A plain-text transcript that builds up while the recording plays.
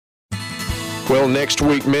Well, next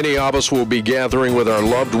week, many of us will be gathering with our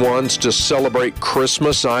loved ones to celebrate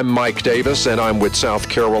Christmas. I'm Mike Davis, and I'm with South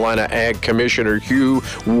Carolina Ag Commissioner Hugh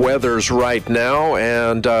Weathers right now.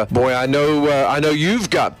 And boy, I know you've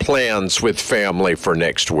got plans with family for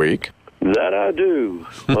next week. That I do.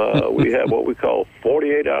 We have what we call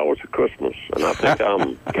 48 hours of Christmas, and I think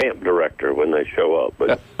I'm camp director when they show up.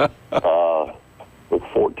 But with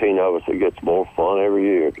 14 of us, it gets more fun every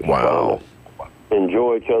year. Wow.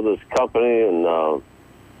 Enjoy each other's company, and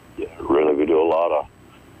really we do a lot of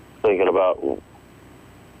thinking about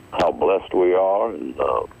how blessed we are, and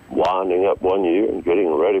winding up one year and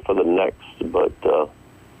getting ready for the next. But a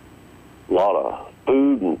lot of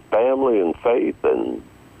food and family and faith, and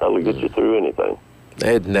that'll get you through anything.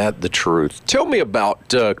 Isn't that the truth? Tell me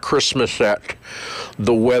about Christmas at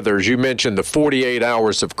the Weathers. You mentioned the 48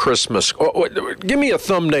 hours of Christmas. Give me a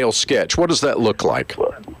thumbnail sketch. What does that look like?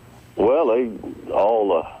 Well, all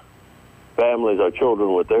the families, our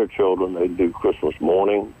children with their children, they do Christmas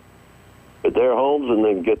morning at their homes and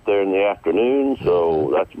then get there in the afternoon.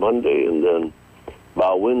 So that's Monday. And then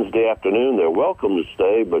by Wednesday afternoon, they're welcome to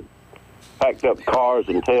stay, but packed up cars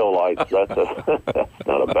and taillights, that's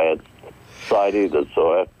not a bad sight either.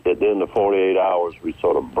 So at the end of 48 hours, we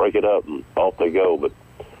sort of break it up and off they go. But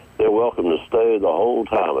they're welcome to stay the whole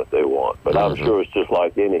time if they want. But I'm sure it's just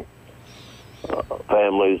like any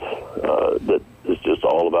families that it's just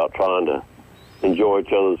all about trying to enjoy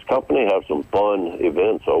each other's company, have some fun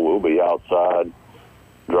events. So we'll be outside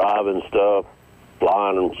driving stuff,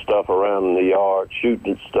 flying stuff around in the yard,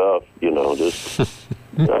 shooting stuff, just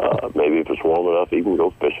maybe if it's warm enough, even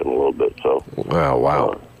go fishing a little bit. So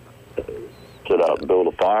wow. Sit out and build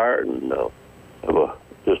a fire and have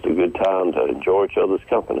just a good time to enjoy each other's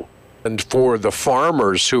company. And for the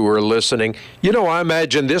farmers who are listening, I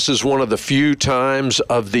imagine this is one of the few times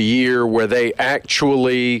of the year where they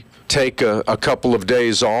actually take a couple of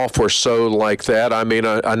days off or so like that. I mean,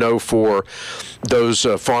 I know for those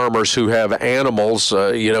farmers who have animals,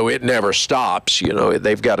 it never stops.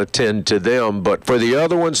 They've got to tend to them. But for the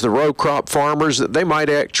other ones, the row crop farmers, they might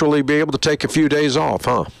actually be able to take a few days off,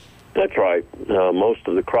 huh? That's right. Most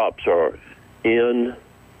of the crops are in.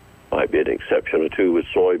 Might be an exception or two with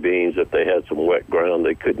soybeans if they had some wet ground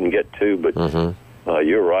they couldn't get to. But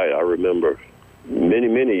you're right. I remember many,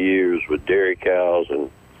 many years with dairy cows, and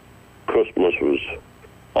Christmas was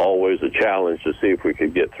always a challenge to see if we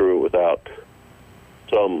could get through it without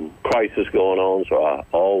some crisis going on. So I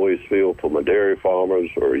always feel for my dairy farmers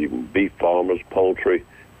or even beef farmers, poultry,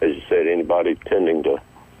 as you said, anybody tending to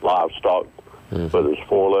livestock, whether it's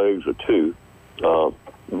 4 legs or 2.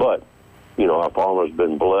 But our farmers have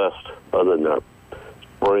been blessed, other than their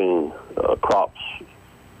spring crops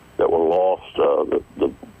that were lost,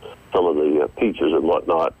 some of the peaches and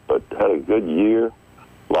whatnot, but had a good year,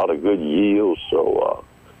 a lot of good yields, so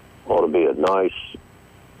ought to be a nice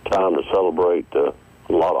time to celebrate a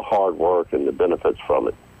lot of hard work and the benefits from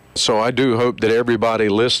it. So I do hope that everybody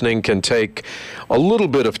listening can take a little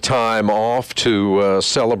bit of time off to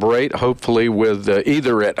celebrate, hopefully with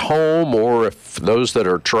either at home or if those that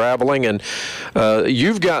are traveling. And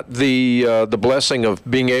you've got the blessing of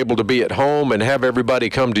being able to be at home and have everybody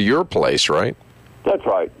come to your place, right? That's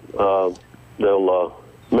right. They'll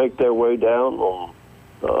make their way down on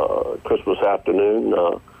Christmas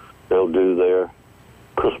afternoon. They'll do their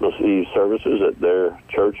Christmas Eve services at their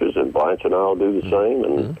churches, and Blanche and I will do the same,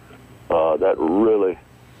 and that really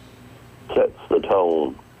sets the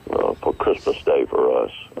tone for Christmas Day for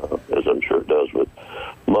us, as I'm sure it does with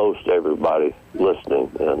most everybody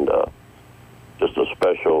listening, and just a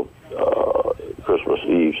special Christmas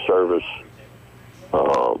Eve service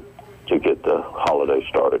to get the holiday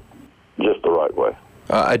started just the right way.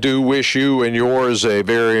 I do wish you and yours a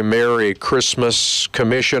very Merry Christmas,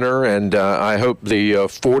 Commissioner, and I hope the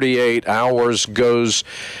 48 hours goes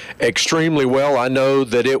extremely well. I know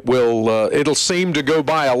that it'll seem to go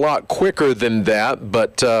by a lot quicker than that,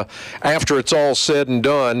 but after it's all said and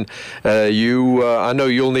done, I know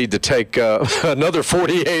you'll need to take another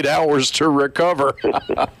 48 hours to recover.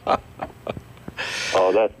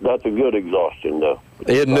 Oh, that's a good exhaustion, though.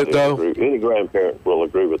 Isn't it, though? Any grandparent will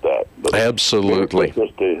agree with that. But absolutely. Merry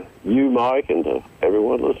Christmas to you, Mike, and to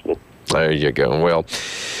everyone listening. There you go. Well,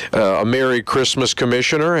 a Merry Christmas,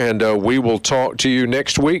 Commissioner, and we will talk to you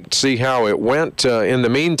next week to see how it went. In the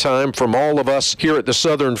meantime, from all of us here at the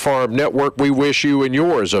Southern Farm Network, we wish you and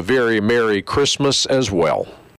yours a very Merry Christmas as well.